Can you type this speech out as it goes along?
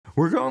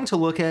We're going to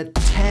look at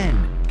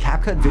 10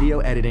 CapCut video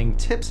editing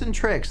tips and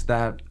tricks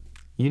that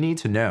you need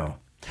to know.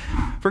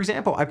 For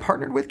example, I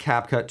partnered with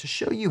CapCut to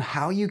show you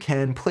how you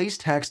can place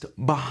text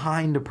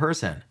behind a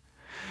person,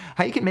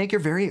 how you can make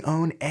your very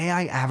own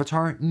AI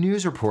avatar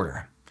news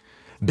reporter,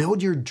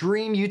 build your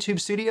dream YouTube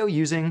studio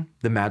using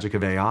the magic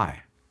of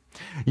AI.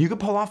 You could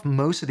pull off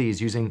most of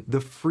these using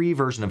the free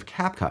version of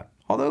CapCut,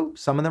 although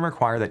some of them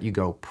require that you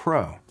go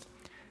pro.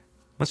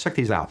 Let's check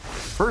these out.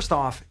 First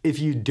off, if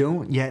you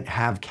don't yet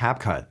have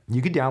CapCut,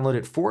 you could download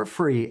it for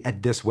free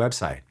at this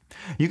website.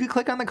 You could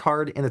click on the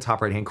card in the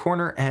top right-hand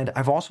corner, and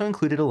I've also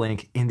included a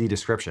link in the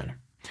description.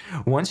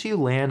 Once you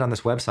land on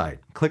this website,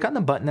 click on the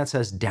button that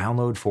says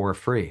download for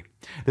free.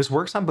 This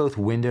works on both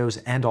Windows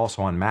and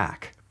also on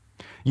Mac.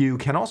 You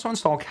can also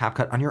install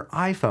CapCut on your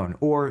iPhone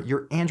or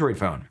your Android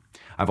phone.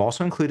 I've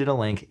also included a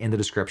link in the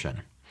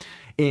description.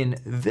 In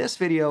this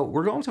video,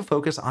 we're going to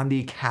focus on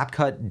the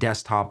CapCut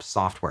desktop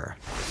software.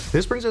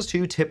 This brings us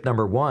to tip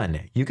number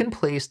 1. You can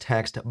place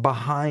text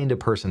behind a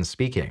person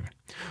speaking.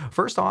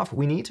 First off,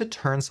 we need to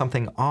turn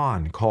something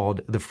on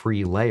called the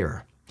free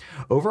layer.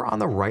 Over on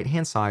the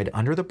right-hand side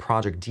under the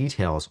project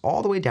details,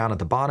 all the way down at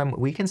the bottom,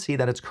 we can see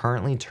that it's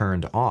currently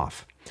turned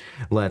off.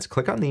 Let's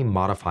click on the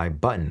Modify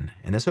button,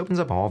 and this opens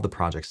up all of the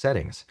project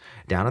settings.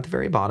 Down at the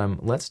very bottom,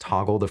 let's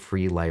toggle the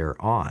free layer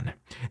on.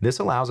 This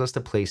allows us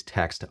to place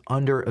text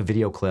under a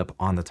video clip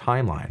on the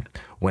timeline.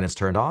 When it's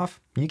turned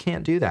off, you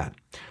can't do that.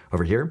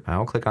 Over here,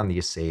 I'll click on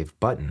the Save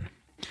button.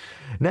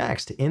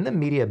 Next, in the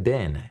media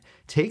bin,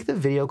 take the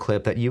video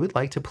clip that you would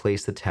like to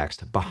place the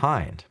text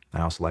behind.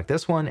 I'll select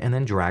this one and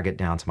then drag it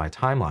down to my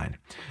timeline.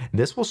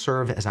 This will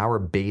serve as our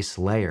base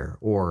layer,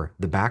 or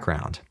the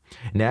background.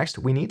 Next,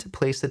 we need to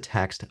place the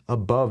text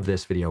above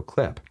this video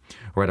clip.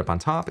 Right up on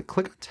top,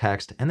 click on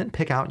text and then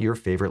pick out your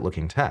favorite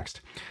looking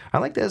text. I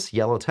like this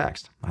yellow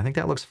text. I think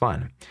that looks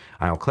fun.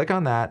 I'll click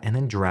on that and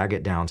then drag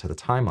it down to the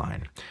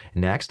timeline.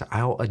 Next,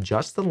 I'll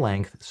adjust the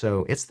length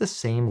so it's the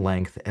same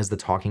length as the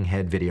talking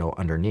head video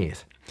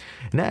underneath.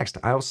 Next,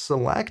 I'll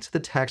select the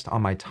text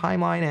on my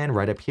timeline, and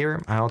right up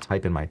here, I'll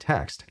type in my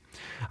text.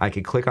 I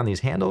could click on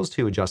these handles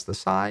to adjust the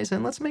size,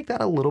 and let's make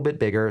that a little bit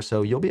bigger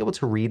so you'll be able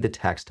to read the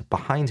text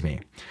behind me.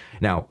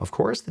 Now, of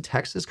course, the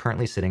text is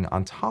currently sitting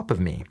on top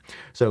of me.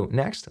 So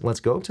next, let's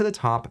go up to the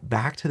top,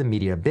 back to the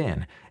media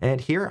bin,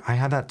 and here I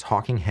have that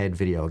talking head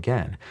video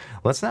again.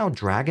 Let's now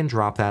drag and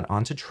drop that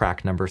onto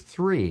track number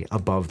 3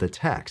 above the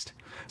text.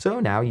 So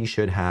now you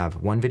should have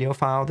one video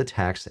file, the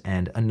text,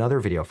 and another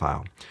video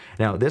file.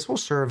 Now this will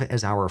serve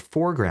as our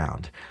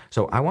foreground.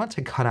 So I want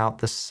to cut out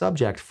the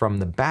subject from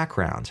the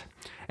background,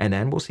 and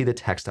then we'll see the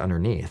text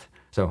underneath.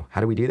 So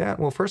how do we do that?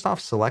 Well, first off,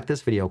 select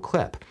this video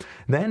clip.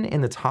 Then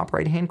in the top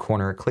right-hand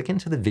corner, click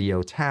into the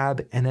video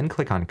tab and then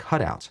click on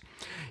cutout.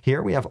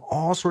 Here we have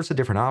all sorts of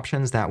different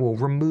options that will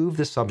remove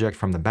the subject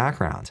from the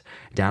background.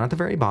 Down at the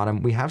very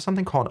bottom, we have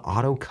something called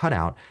auto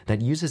cutout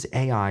that uses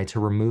AI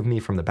to remove me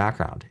from the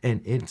background. And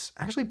it's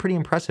actually pretty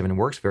impressive and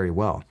works very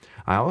well.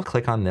 I'll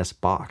click on this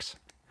box.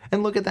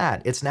 And look at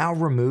that, it's now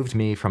removed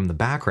me from the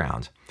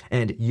background.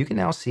 And you can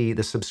now see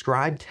the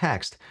subscribed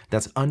text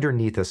that's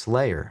underneath this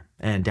layer.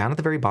 And down at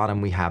the very bottom,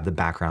 we have the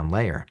background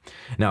layer.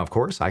 Now, of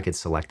course, I could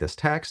select this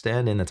text,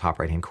 and in the top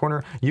right-hand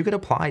corner, you could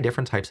apply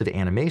different types of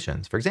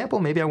animations. For example,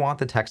 maybe I want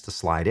the text to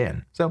slide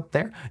in. So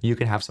there, you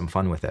can have some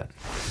fun with it.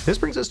 This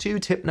brings us to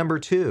tip number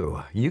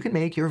 2. You can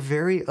make your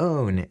very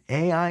own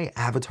AI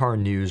avatar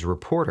news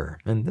reporter.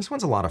 And this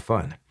one's a lot of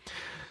fun.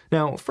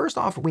 Now, first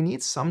off, we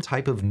need some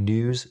type of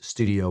news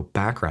studio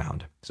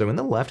background. So in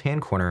the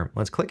left-hand corner,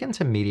 let's click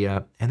into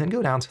Media and then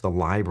go down to the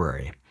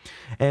Library.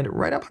 And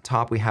right up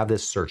top, we have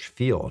this search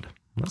field.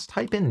 Let's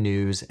type in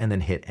news and then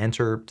hit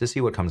enter to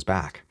see what comes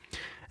back.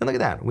 And look at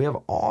that, we have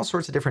all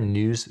sorts of different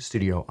news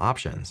studio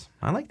options.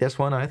 I like this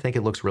one. I think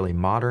it looks really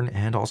modern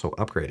and also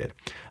upgraded.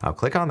 I'll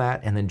click on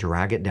that and then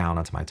drag it down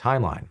onto my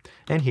timeline.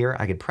 And here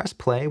I could press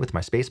play with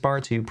my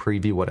spacebar to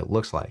preview what it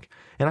looks like.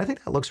 And I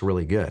think that looks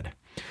really good.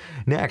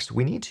 Next,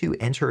 we need to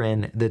enter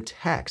in the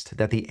text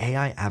that the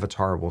AI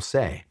avatar will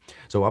say.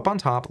 So up on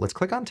top, let's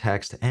click on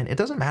text, and it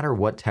doesn't matter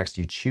what text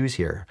you choose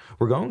here.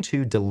 We're going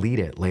to delete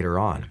it later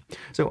on.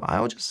 So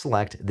I'll just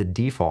select the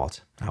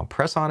default. I'll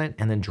press on it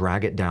and then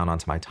drag it down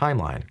onto my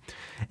timeline.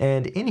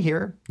 And in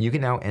here, you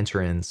can now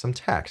enter in some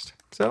text.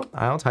 So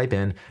I'll type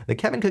in, the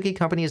Kevin Cookie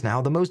Company is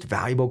now the most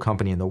valuable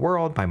company in the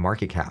world by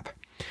market cap.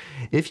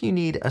 If you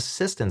need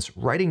assistance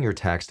writing your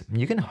text,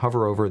 you can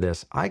hover over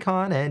this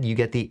icon and you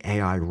get the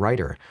AI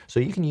writer.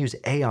 So you can use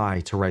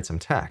AI to write some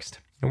text.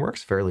 It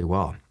works fairly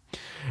well.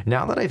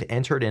 Now that I've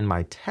entered in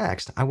my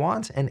text, I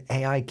want an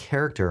AI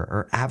character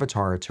or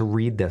avatar to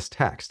read this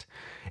text.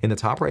 In the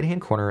top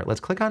right-hand corner, let's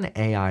click on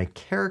AI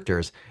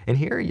characters, and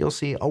here you'll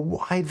see a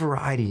wide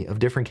variety of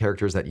different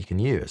characters that you can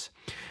use.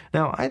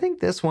 Now, I think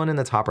this one in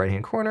the top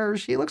right-hand corner,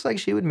 she looks like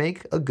she would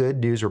make a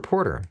good news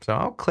reporter. So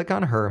I'll click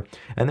on her,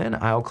 and then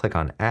I'll click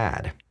on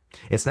Add.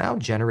 It's now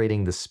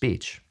generating the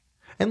speech.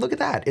 And look at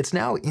that, it's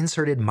now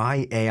inserted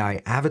my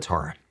AI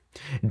avatar.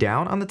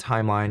 Down on the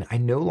timeline, I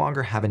no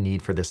longer have a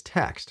need for this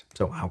text.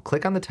 So I'll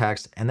click on the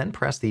text and then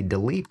press the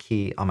delete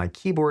key on my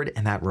keyboard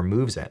and that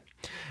removes it.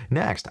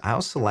 Next,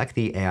 I'll select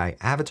the AI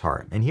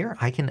avatar and here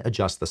I can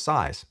adjust the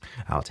size.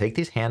 I'll take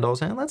these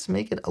handles and let's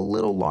make it a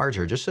little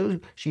larger just so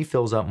she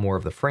fills up more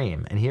of the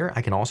frame. And here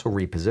I can also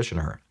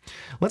reposition her.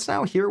 Let's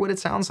now hear what it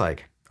sounds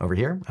like. Over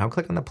here, I'll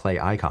click on the play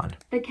icon.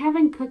 The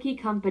Kevin Cookie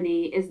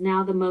Company is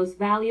now the most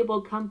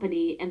valuable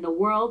company in the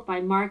world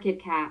by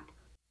market cap.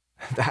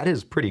 That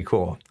is pretty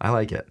cool. I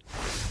like it.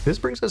 This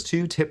brings us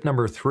to tip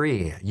number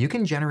 3. You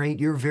can generate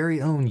your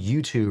very own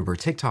YouTube or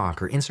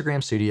TikTok or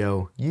Instagram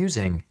studio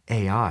using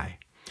AI.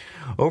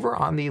 Over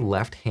on the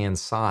left-hand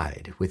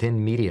side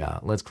within media,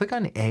 let's click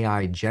on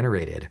AI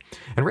generated.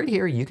 And right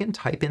here, you can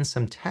type in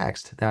some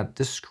text that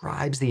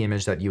describes the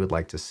image that you would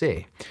like to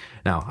see.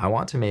 Now, I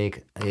want to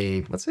make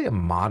let's say a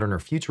modern or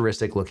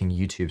futuristic looking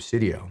YouTube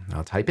studio.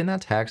 I'll type in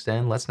that text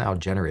and let's now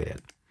generate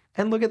it.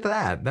 And look at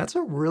that, that's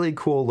a really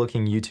cool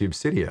looking YouTube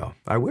studio.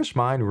 I wish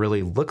mine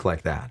really looked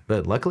like that,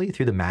 but luckily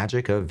through the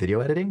magic of video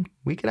editing,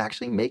 we could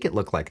actually make it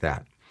look like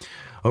that.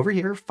 Over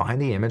here,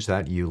 find the image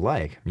that you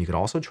like. You could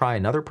also try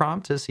another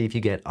prompt to see if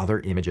you get other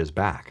images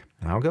back.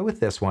 I'll go with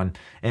this one,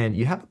 and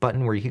you have a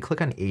button where you can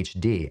click on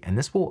HD, and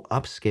this will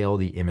upscale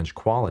the image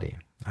quality.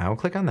 I'll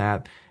click on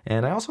that,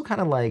 and I also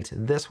kind of liked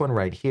this one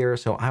right here,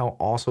 so I'll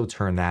also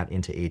turn that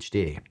into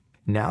HD.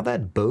 Now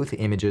that both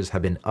images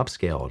have been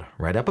upscaled,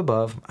 right up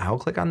above, I'll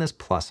click on this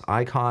plus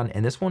icon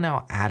and this will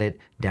now add it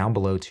down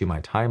below to my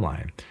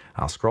timeline.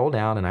 I'll scroll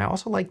down and I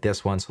also like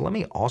this one, so let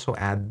me also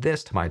add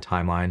this to my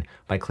timeline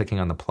by clicking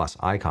on the plus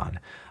icon.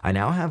 I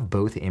now have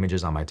both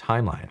images on my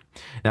timeline.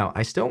 Now,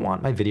 I still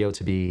want my video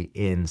to be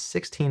in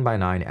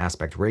 16:9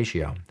 aspect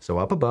ratio, so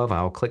up above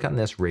I'll click on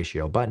this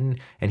ratio button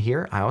and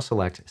here I'll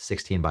select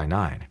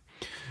 16:9.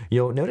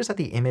 You'll notice that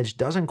the image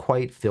doesn't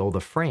quite fill the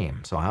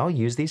frame, so I'll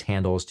use these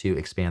handles to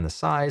expand the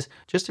size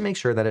just to make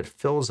sure that it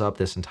fills up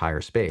this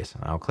entire space.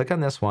 I'll click on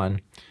this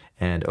one,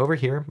 and over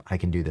here I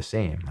can do the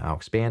same. I'll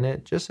expand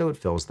it just so it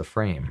fills the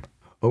frame.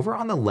 Over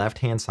on the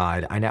left-hand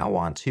side, I now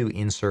want to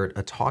insert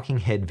a talking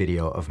head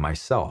video of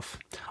myself.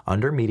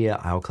 Under media,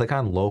 I'll click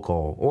on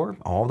local or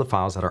all the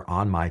files that are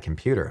on my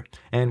computer.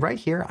 And right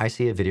here, I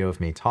see a video of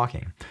me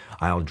talking.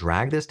 I'll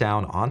drag this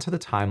down onto the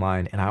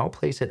timeline and I'll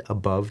place it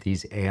above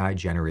these AI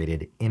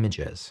generated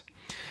images.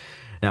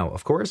 Now,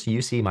 of course,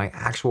 you see my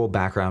actual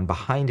background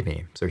behind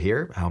me. So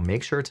here, I'll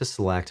make sure to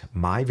select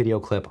my video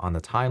clip on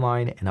the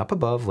timeline and up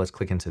above, let's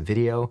click into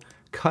video,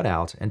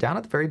 cutout, and down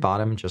at the very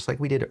bottom, just like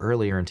we did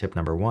earlier in tip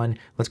number 1,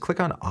 let's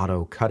click on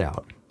auto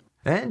cutout.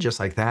 And just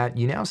like that,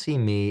 you now see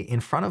me in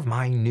front of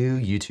my new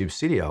YouTube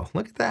studio.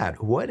 Look at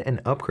that, what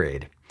an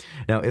upgrade.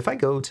 Now, if I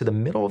go to the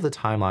middle of the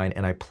timeline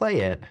and I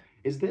play it,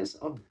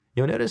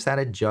 you'll notice that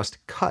it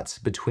just cuts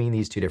between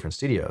these two different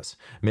studios.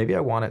 Maybe I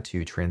want it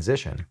to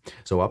transition.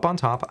 So up on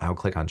top, I'll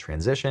click on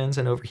transitions,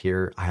 and over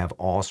here, I have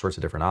all sorts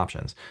of different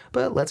options.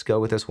 But let's go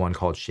with this one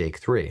called Shake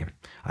 3.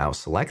 I'll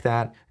select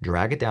that,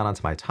 drag it down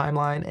onto my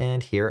timeline,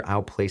 and here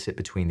I'll place it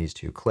between these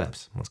two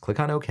clips. Let's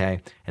click on OK,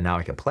 and now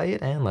I can play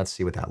it, and let's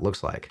see what that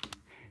looks like.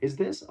 Is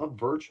this a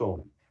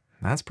virtual?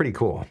 That's pretty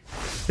cool.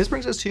 This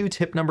brings us to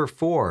tip number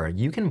 4.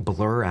 You can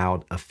blur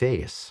out a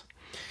face.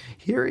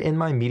 Here in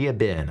my media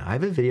bin, I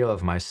have a video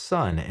of my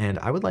son and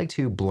I would like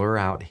to blur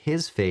out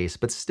his face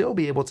but still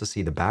be able to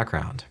see the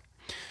background.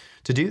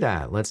 To do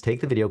that, let's take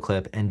the video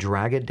clip and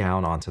drag it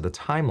down onto the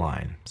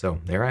timeline. So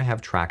there I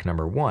have track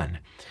number 1.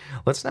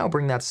 Let's now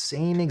bring that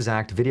same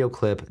exact video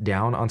clip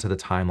down onto the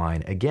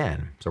timeline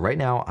again. So right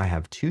now I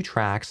have 2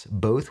 tracks,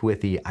 both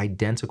with the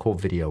identical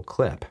video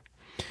clip.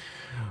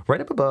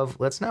 Right up above,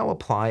 let's now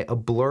apply a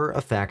blur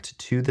effect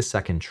to the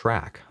second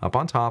track. Up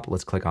on top,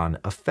 let's click on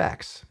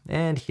Effects.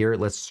 And here,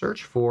 let's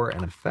search for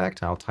an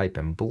effect. I'll type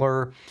in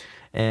blur,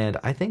 and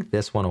I think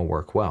this one will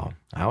work well.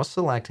 I'll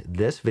select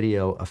this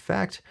video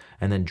effect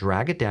and then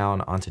drag it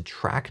down onto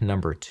track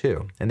number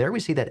 2. And there we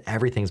see that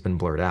everything's been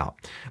blurred out.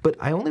 But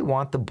I only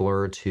want the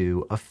blur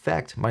to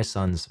affect my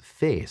son's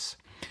face.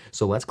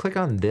 So let's click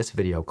on this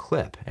video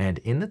clip, and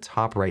in the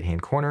top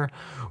right-hand corner,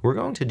 we're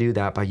going to do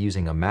that by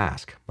using a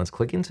mask. Let's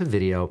click into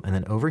video, and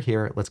then over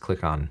here, let's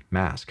click on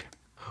mask.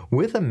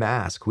 With a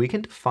mask, we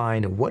can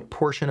define what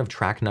portion of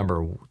track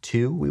number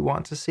 2 we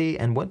want to see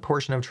and what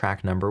portion of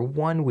track number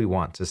 1 we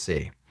want to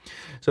see.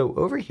 So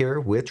over here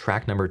with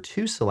track number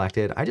 2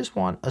 selected, I just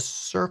want a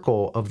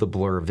circle of the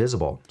blur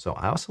visible. So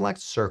I'll select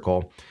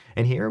circle,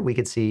 and here we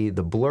could see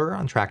the blur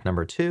on track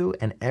number 2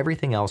 and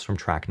everything else from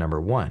track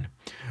number 1.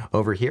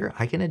 Over here,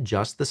 I can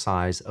adjust the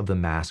size of the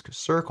mask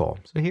circle.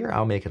 So here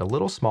I'll make it a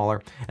little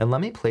smaller and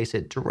let me place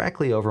it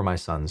directly over my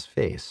son's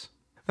face.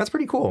 That's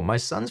pretty cool. My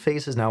son's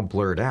face is now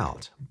blurred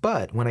out,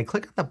 but when I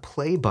click on the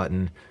play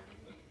button,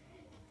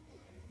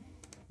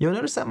 You'll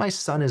notice that my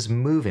son is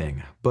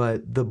moving,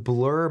 but the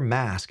blur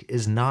mask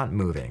is not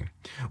moving.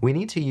 We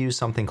need to use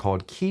something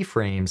called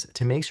keyframes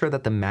to make sure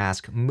that the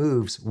mask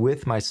moves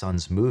with my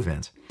son's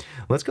movement.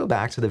 Let's go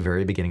back to the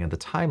very beginning of the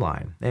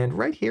timeline, and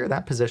right here,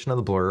 that position of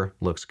the blur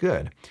looks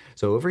good.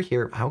 So over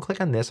here, I'll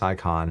click on this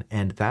icon,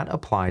 and that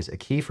applies a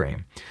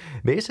keyframe.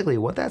 Basically,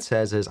 what that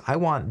says is I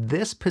want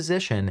this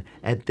position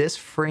at this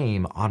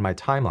frame on my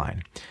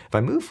timeline. If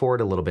I move forward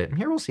a little bit,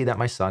 here we'll see that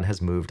my son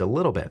has moved a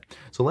little bit.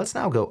 So let's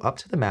now go up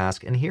to the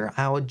mask, and here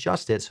I'll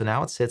adjust it so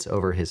now it sits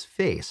over his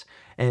face.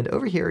 And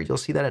over here, you'll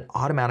see that it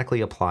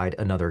automatically applied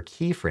another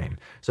keyframe.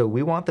 So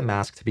we want the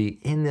mask to be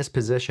in this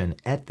position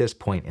at this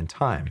point in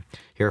time.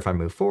 Here, if I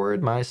move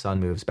forward, my son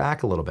moves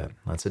back a little bit.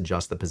 Let's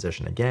adjust the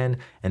position again,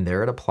 and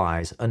there it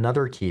applies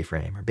another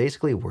keyframe, or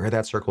basically where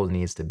that circle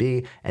needs to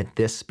be at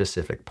this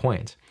specific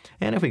point.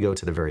 And if we go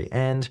to the very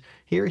end,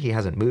 here he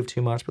hasn't moved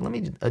too much, but let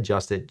me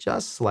adjust it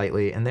just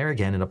slightly, and there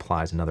again it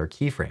applies another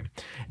keyframe.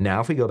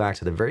 Now if we go back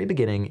to the very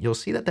beginning, you'll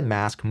see that the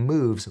mask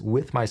moves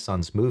with my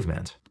son's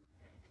movement.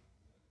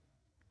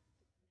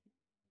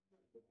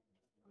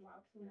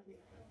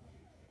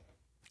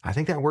 I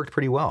think that worked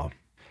pretty well.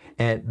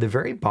 At the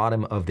very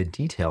bottom of the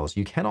details,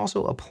 you can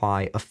also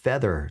apply a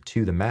feather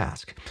to the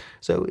mask.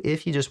 So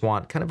if you just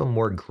want kind of a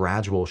more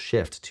gradual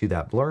shift to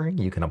that blurring,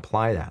 you can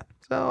apply that.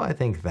 So I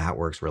think that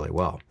works really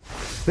well.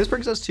 This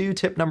brings us to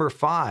tip number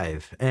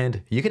 5,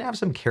 and you can have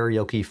some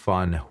karaoke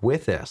fun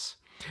with this.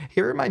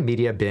 Here in my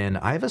media bin,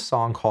 I have a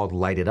song called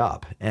Light It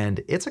Up,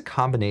 and it's a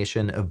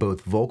combination of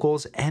both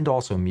vocals and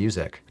also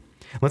music.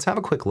 Let's have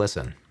a quick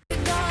listen.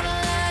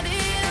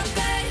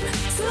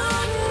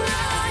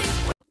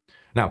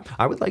 Now,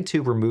 I would like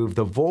to remove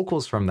the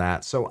vocals from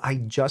that, so I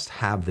just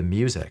have the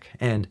music,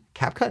 and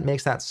CapCut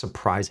makes that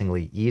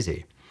surprisingly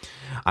easy.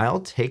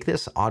 I'll take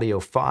this audio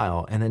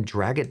file and then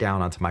drag it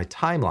down onto my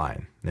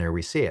timeline. There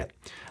we see it.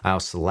 I'll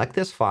select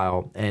this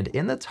file, and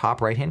in the top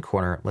right-hand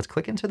corner, let's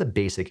click into the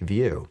basic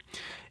view.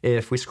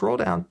 If we scroll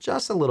down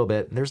just a little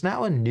bit, there's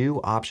now a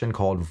new option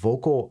called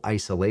vocal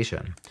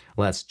isolation.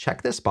 Let's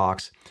check this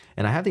box,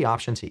 and I have the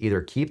option to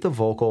either keep the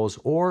vocals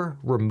or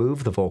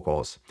remove the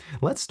vocals.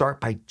 Let's start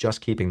by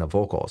just keeping the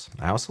vocals.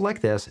 I'll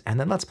select this, and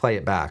then let's play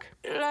it back.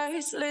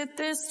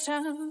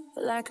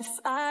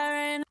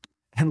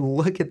 And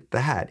look at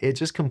that, it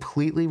just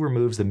completely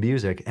removes the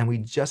music and we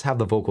just have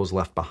the vocals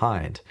left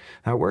behind.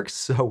 That works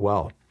so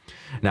well.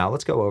 Now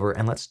let's go over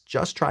and let's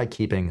just try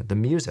keeping the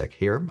music.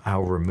 Here,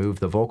 I'll remove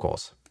the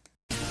vocals.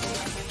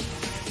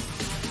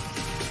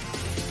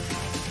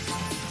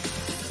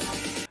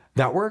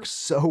 That works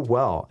so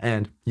well,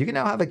 and you can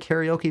now have a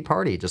karaoke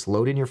party. Just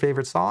load in your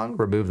favorite song,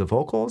 remove the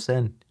vocals,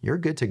 and you're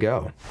good to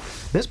go.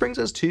 This brings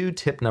us to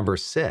tip number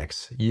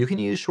 6. You can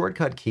use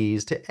shortcut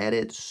keys to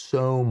edit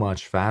so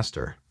much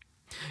faster.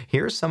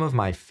 Here's some of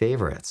my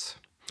favorites.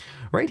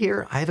 Right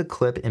here, I have a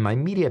clip in my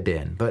media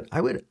bin, but I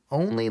would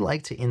only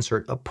like to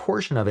insert a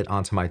portion of it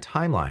onto my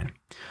timeline.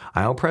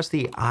 I'll press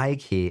the I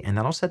key and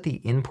that'll set the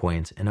in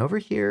point, and over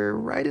here,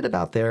 right at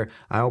about there,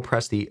 I'll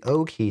press the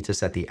O key to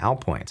set the out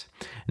point.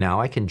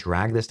 Now I can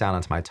drag this down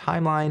onto my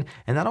timeline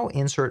and that'll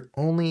insert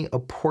only a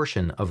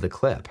portion of the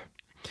clip.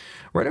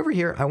 Right over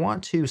here, I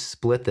want to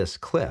split this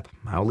clip.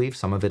 I'll leave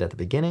some of it at the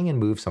beginning and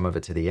move some of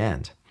it to the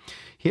end.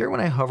 Here,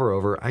 when I hover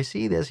over, I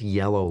see this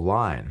yellow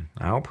line.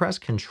 I'll press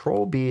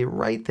Control B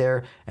right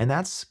there, and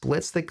that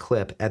splits the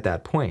clip at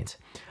that point.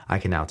 I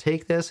can now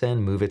take this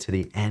and move it to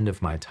the end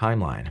of my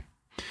timeline.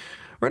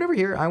 Right over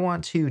here, I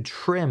want to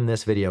trim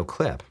this video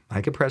clip.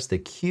 I could press the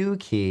Q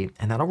key,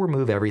 and that'll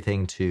remove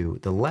everything to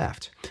the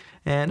left.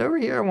 And over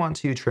here, I want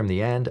to trim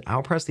the end.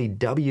 I'll press the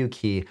W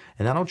key,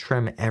 and that'll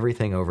trim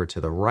everything over to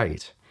the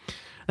right.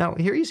 Now,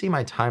 here you see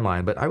my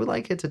timeline, but I would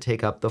like it to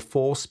take up the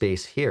full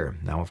space here.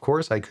 Now, of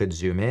course, I could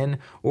zoom in,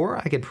 or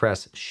I could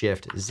press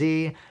Shift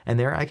Z, and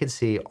there I could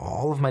see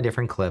all of my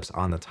different clips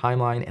on the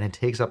timeline, and it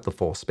takes up the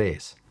full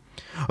space.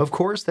 Of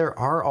course, there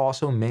are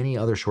also many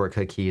other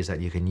shortcut keys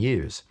that you can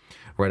use.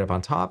 Right up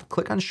on top,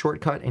 click on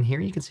Shortcut, and here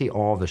you can see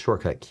all of the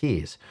shortcut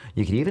keys.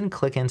 You can even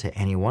click into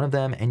any one of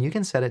them, and you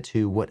can set it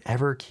to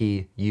whatever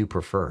key you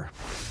prefer.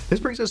 This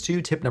brings us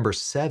to tip number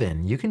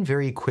 7. You can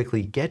very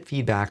quickly get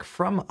feedback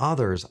from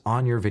others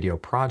on your video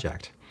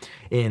project.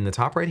 In the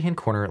top right-hand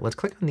corner, let's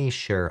click on the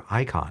share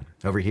icon.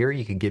 Over here,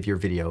 you can give your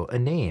video a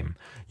name.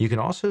 You can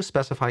also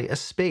specify a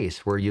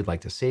space where you'd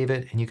like to save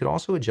it, and you could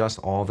also adjust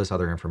all this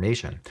other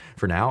information.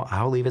 For now,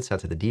 I'll leave it set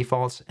to the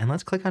defaults, and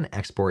let's click on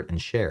export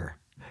and share.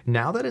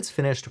 Now that it's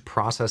finished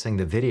processing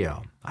the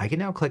video, I can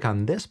now click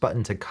on this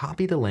button to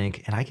copy the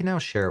link, and I can now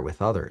share it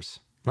with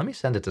others. Let me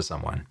send it to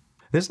someone.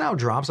 This now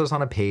drops us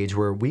on a page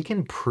where we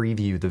can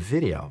preview the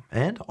video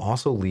and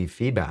also leave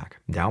feedback.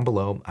 Down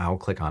below, I'll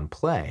click on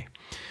play.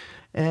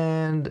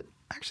 And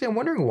Actually, I'm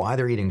wondering why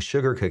they're eating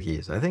sugar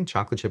cookies. I think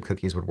chocolate chip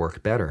cookies would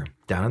work better.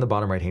 Down in the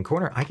bottom right-hand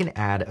corner, I can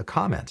add a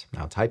comment.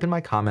 Now type in my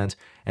comment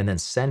and then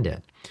send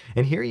it.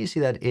 And here you see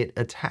that it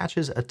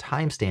attaches a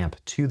timestamp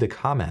to the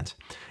comment.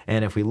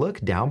 And if we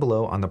look down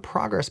below on the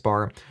progress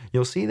bar,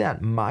 you'll see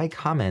that my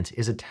comment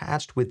is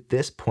attached with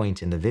this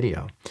point in the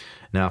video.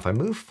 Now, if I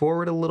move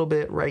forward a little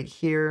bit right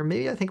here,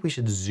 maybe I think we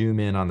should zoom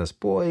in on this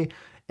boy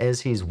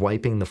as he's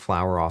wiping the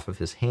flour off of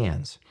his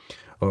hands.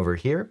 Over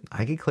here,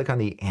 I can click on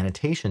the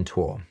annotation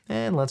tool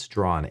and let's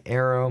draw an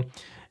arrow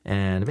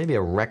and maybe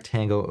a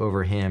rectangle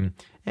over him.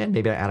 And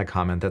maybe I add a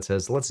comment that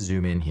says, let's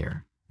zoom in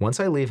here. Once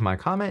I leave my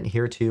comment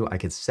here too, I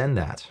could send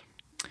that.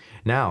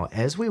 Now,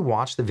 as we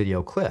watch the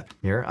video clip,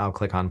 here I'll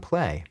click on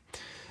play.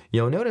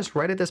 You'll notice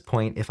right at this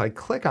point, if I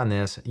click on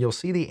this, you'll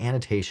see the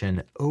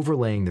annotation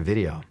overlaying the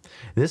video.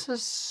 This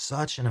is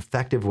such an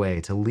effective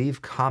way to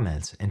leave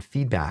comments and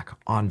feedback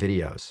on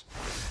videos.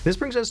 This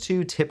brings us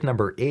to tip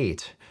number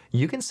 8.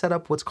 You can set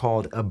up what's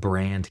called a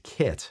brand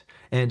kit.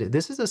 And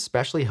this is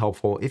especially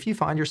helpful if you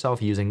find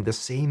yourself using the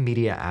same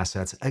media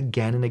assets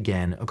again and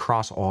again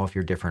across all of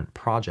your different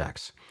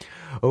projects.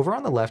 Over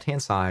on the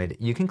left-hand side,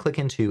 you can click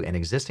into an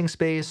existing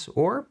space,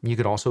 or you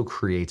could also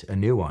create a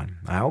new one.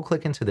 I'll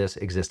click into this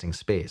existing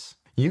space.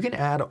 You can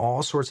add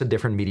all sorts of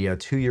different media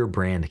to your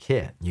brand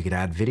kit. You could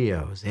add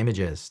videos,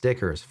 images,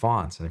 stickers,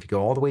 fonts, and if you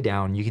go all the way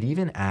down, you could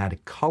even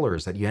add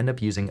colors that you end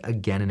up using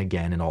again and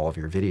again in all of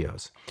your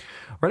videos.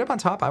 Right up on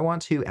top, I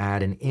want to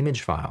add an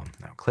image file.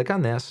 Now click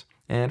on this.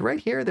 And right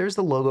here, there's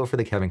the logo for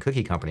the Kevin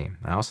Cookie Company.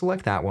 I'll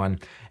select that one,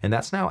 and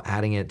that's now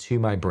adding it to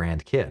my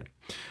brand kit.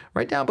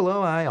 Right down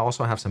below, I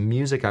also have some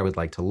music I would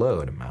like to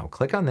load. I'll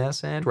click on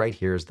this, and right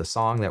here is the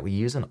song that we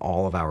use in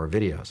all of our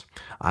videos.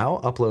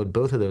 I'll upload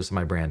both of those to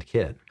my brand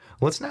kit.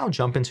 Let's now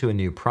jump into a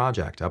new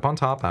project. Up on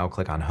top, I'll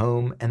click on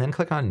Home, and then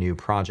click on New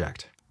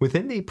Project.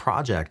 Within the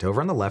project,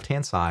 over on the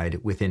left-hand side,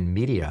 within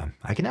Media,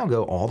 I can now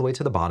go all the way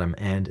to the bottom,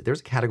 and there's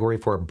a category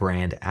for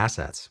brand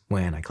assets.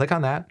 When I click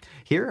on that,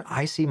 here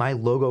I see my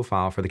logo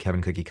file for the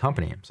Kevin Cookie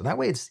Company. So that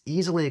way it's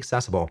easily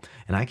accessible,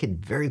 and I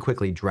could very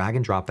quickly drag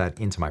and drop that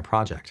into my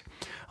project.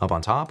 Up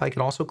on top, I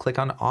can also click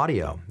on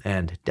Audio,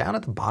 and down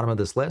at the bottom of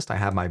this list, I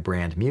have my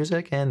brand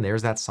music, and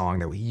there's that song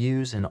that we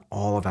use in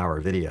all of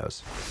our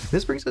videos.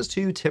 This brings us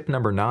to tip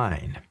number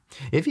 9.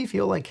 If you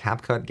feel like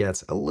CapCut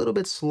gets a little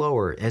bit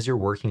slower as you're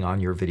working on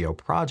your video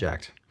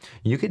project,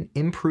 you can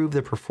improve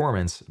the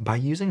performance by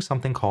using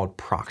something called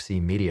proxy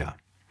media.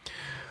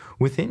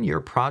 Within your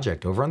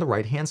project, over on the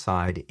right-hand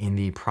side in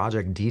the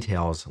project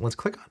details, let's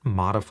click on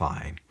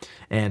Modify.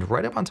 And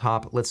right up on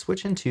top, let's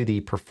switch into the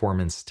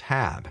Performance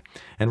tab.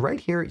 And right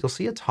here, you'll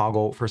see a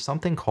toggle for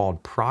something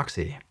called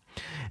Proxy.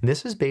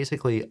 This is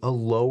basically a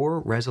lower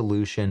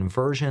resolution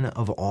version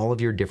of all of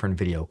your different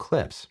video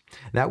clips.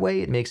 That way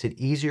it makes it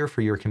easier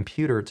for your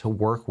computer to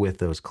work with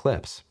those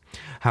clips.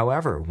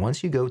 However,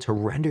 once you go to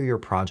render your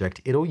project,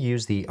 it'll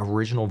use the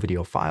original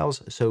video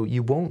files, so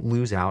you won't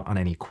lose out on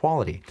any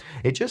quality.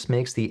 It just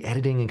makes the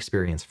editing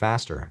experience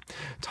faster.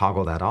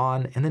 Toggle that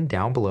on, and then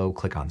down below,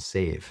 click on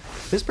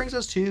Save. This brings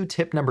us to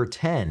tip number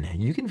 10.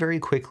 You can very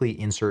quickly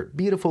insert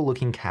beautiful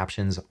looking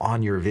captions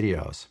on your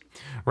videos.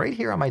 Right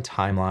here on my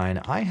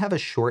timeline, I have a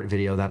short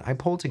video that I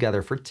pulled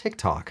together for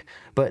TikTok,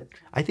 but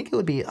I think it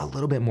would be a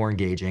little bit more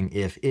engaging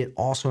if it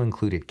also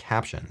included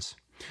captions.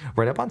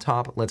 Right up on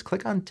top, let's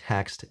click on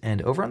text,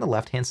 and over on the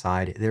left-hand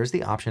side, there's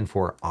the option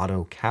for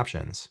auto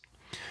captions.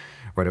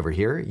 Right over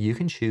here, you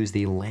can choose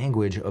the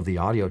language of the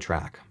audio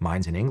track.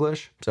 Mine's in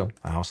English, so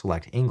I'll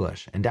select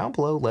English. And down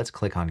below, let's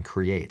click on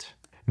Create.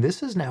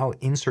 This has now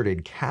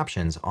inserted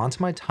captions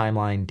onto my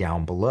timeline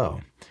down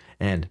below.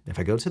 And if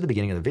I go to the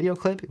beginning of the video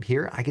clip,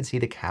 here I can see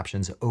the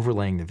captions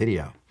overlaying the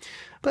video.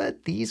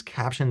 But these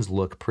captions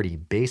look pretty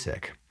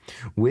basic.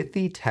 With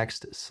the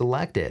text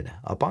selected,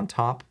 up on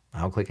top,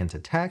 I'll click into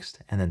text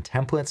and then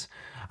templates.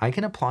 I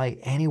can apply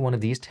any one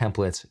of these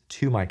templates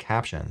to my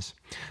captions.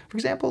 For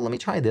example, let me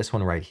try this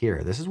one right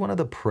here. This is one of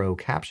the pro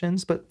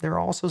captions, but there are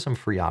also some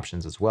free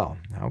options as well.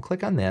 I'll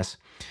click on this,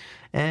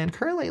 and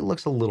currently it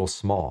looks a little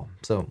small.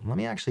 So let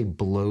me actually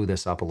blow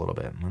this up a little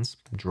bit. Let's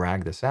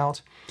drag this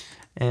out.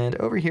 And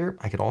over here,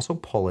 I could also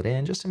pull it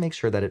in just to make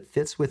sure that it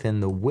fits within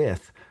the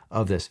width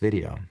of this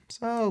video.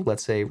 So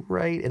let's say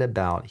right at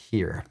about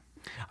here.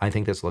 I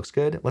think this looks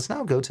good. Let's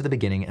now go to the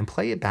beginning and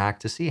play it back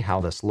to see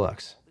how this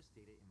looks.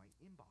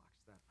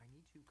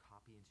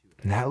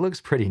 That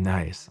looks pretty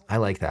nice. I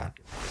like that.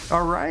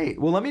 All right,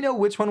 well, let me know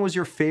which one was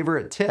your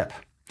favorite tip.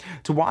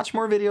 To watch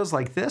more videos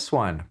like this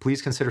one,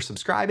 please consider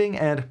subscribing,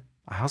 and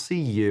I'll see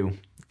you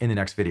in the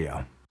next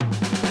video.